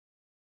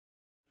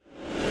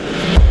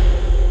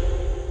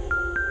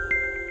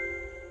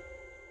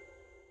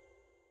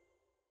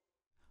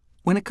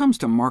When it comes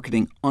to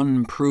marketing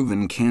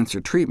unproven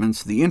cancer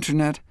treatments, the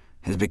Internet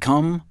has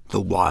become the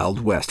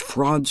Wild West.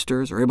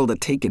 Fraudsters are able to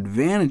take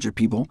advantage of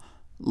people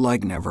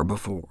like never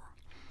before.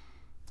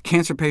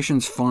 Cancer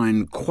patients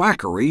find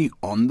quackery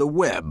on the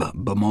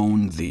web,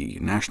 bemoaned the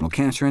National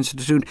Cancer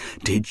Institute.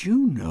 Did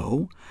you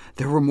know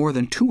there were more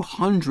than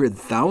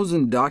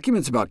 200,000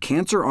 documents about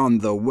cancer on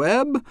the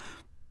web?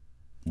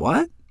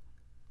 What?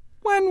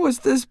 When was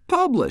this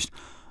published?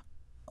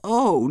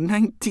 Oh,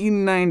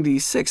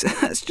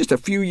 1996. That's just a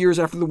few years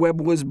after the web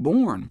was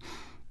born.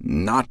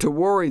 Not to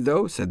worry,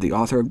 though, said the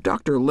author of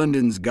Dr.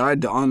 Linden's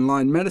Guide to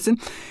Online Medicine.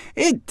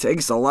 It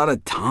takes a lot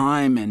of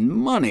time and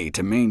money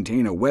to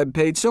maintain a web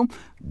page, so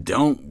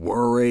don't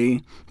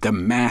worry. The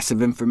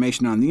massive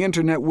information on the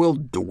Internet will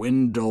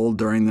dwindle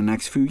during the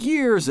next few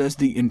years as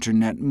the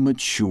Internet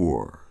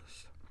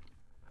matures.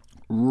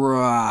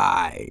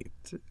 Right.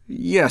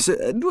 Yes,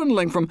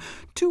 dwindling from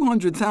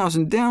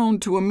 200,000 down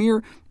to a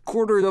mere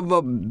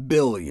 250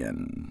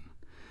 million.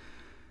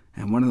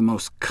 And one of the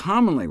most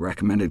commonly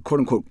recommended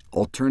quote-unquote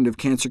alternative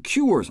cancer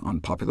cures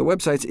on popular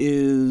websites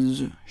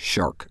is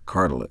shark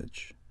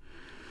cartilage.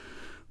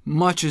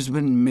 Much has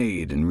been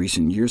made in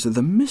recent years of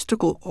the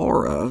mystical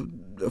aura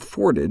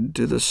afforded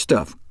to the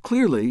stuff.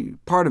 Clearly,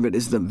 part of it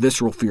is the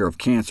visceral fear of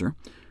cancer,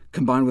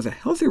 combined with a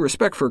healthy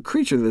respect for a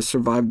creature that has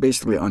survived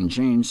basically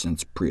unchanged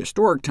since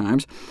prehistoric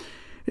times.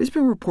 It has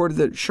been reported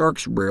that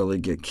sharks rarely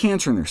get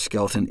cancer, and their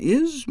skeleton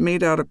is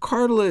made out of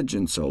cartilage,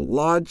 and so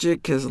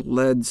logic has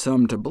led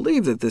some to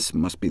believe that this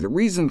must be the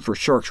reason for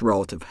sharks'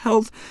 relative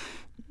health.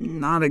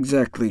 Not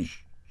exactly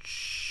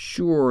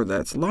sure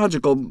that's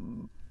logical,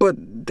 but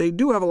they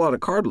do have a lot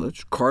of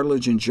cartilage.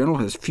 Cartilage in general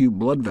has few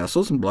blood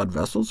vessels, and blood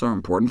vessels are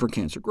important for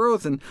cancer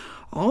growth, and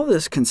all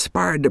this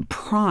conspired to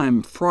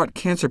prime fraught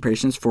cancer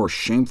patients for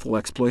shameful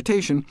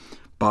exploitation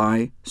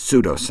by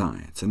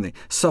pseudoscience and the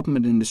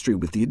supplement industry,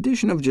 with the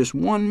addition of just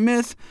one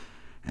myth,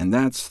 and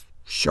that's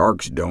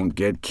sharks don't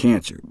get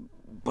cancer.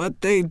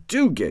 But they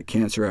do get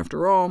cancer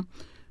after all.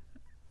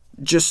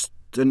 Just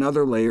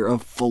another layer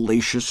of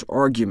fallacious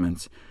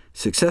arguments,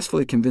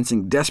 successfully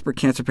convincing desperate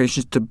cancer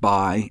patients to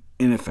buy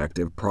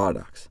ineffective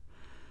products.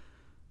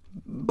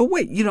 But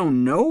wait, you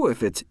don't know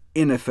if it's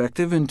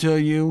ineffective until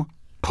you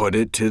put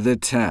it to the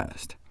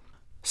test.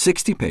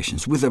 60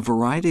 patients with a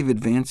variety of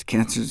advanced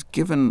cancers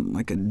given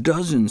like a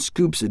dozen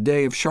scoops a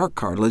day of shark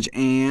cartilage,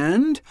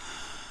 and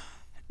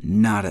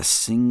not a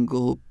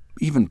single,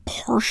 even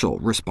partial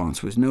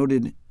response was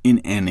noted in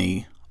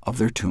any of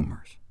their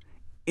tumors.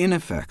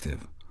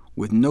 Ineffective,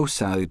 with no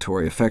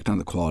salutary effect on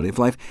the quality of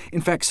life,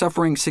 in fact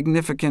suffering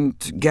significant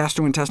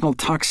gastrointestinal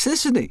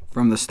toxicity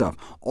from the stuff.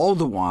 All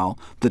the while,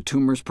 the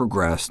tumors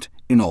progressed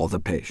in all the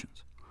patients.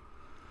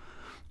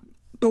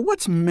 But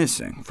what's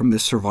missing from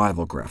this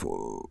survival graph?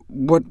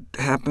 What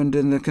happened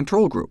in the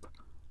control group?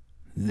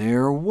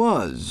 There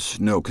was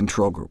no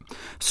control group.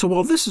 So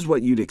while this is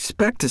what you'd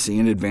expect to see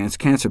in advanced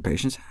cancer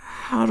patients,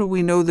 how do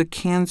we know the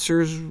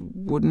cancers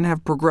wouldn't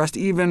have progressed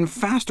even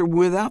faster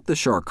without the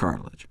shark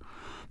cartilage?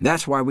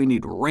 That's why we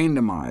need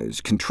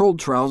randomized, controlled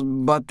trials,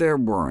 but there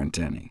weren't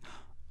any.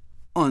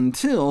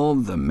 Until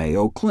the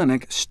Mayo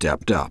Clinic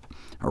stepped up.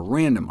 A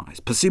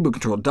randomized,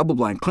 placebo-controlled,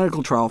 double-blind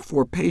clinical trial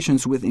for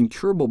patients with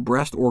incurable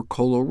breast or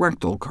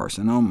colorectal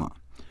carcinoma.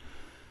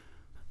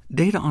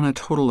 Data on a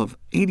total of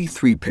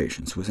 83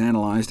 patients was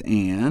analyzed,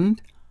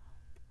 and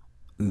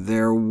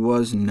there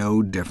was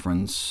no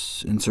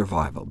difference in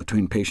survival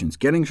between patients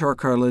getting shark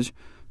cartilage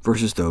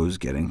versus those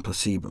getting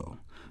placebo,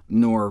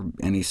 nor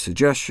any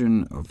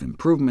suggestion of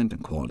improvement in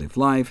quality of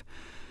life.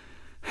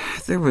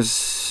 There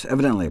was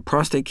evidently a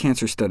prostate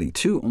cancer study,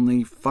 too.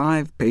 Only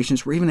 5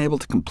 patients were even able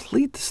to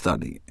complete the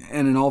study,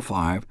 and in all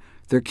 5,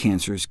 their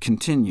cancers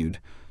continued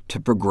to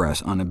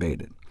progress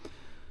unabated.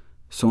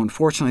 So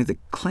unfortunately, the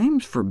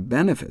claims for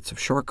benefits of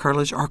shark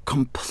cartilage are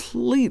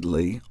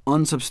completely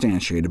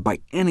unsubstantiated by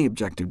any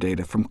objective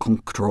data from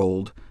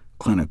controlled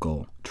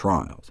clinical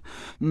trials.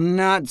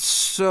 Not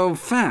so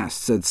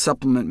fast, said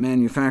supplement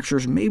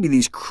manufacturers. Maybe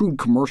these crude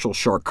commercial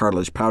shark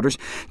cartilage powders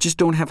just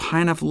don't have high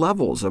enough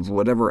levels of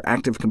whatever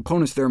active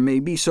components there may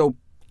be, so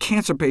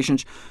cancer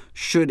patients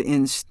should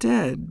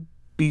instead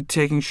be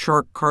taking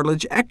shark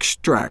cartilage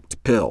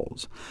extract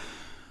pills.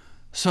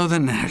 So the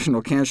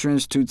National Cancer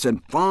Institute said,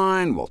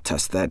 fine, we'll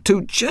test that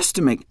too, just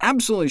to make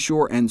absolutely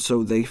sure, and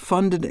so they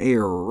funded a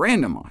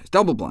randomized,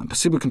 double-blind,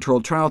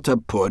 placebo-controlled trial to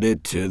put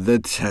it to the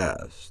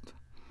test.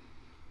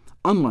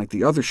 Unlike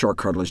the other shark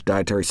cartilage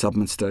dietary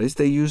supplement studies,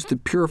 they used the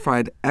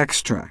purified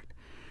extract,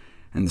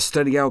 and the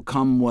study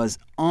outcome was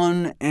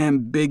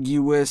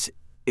unambiguous.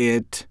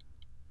 It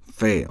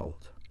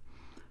failed.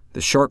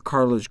 The shark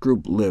cartilage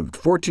group lived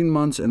 14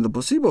 months, and the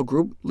placebo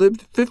group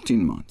lived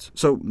 15 months,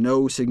 so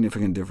no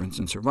significant difference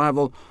in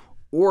survival,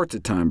 or to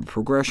time of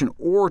progression,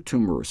 or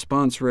tumor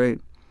response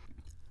rate.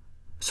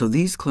 So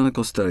these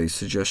clinical studies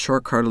suggest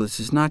shark cartilage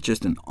is not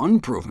just an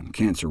unproven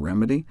cancer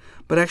remedy,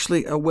 but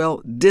actually a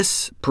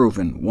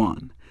well-disproven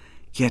one.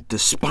 Yet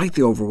despite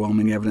the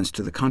overwhelming evidence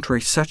to the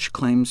contrary, such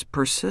claims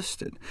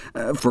persisted.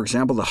 For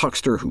example, the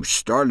huckster who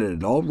started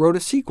it all wrote a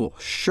sequel,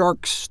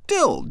 Sharks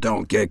Still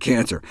Don't Get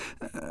Cancer.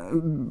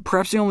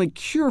 Perhaps the only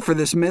cure for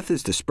this myth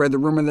is to spread the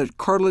rumor that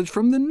cartilage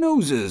from the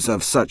noses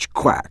of such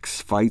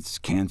quacks fights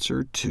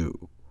cancer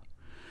too.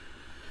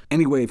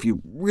 Anyway, if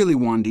you really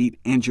wanted to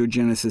eat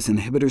angiogenesis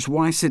inhibitors,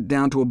 why sit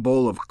down to a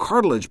bowl of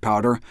cartilage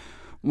powder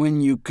when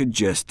you could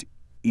just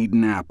eat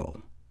an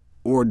apple,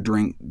 or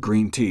drink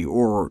green tea,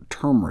 or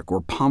turmeric,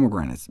 or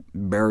pomegranates,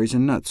 berries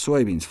and nuts,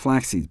 soybeans,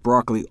 flax seeds,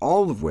 broccoli,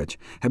 all of which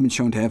have been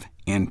shown to have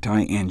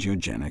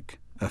anti-angiogenic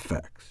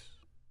effects?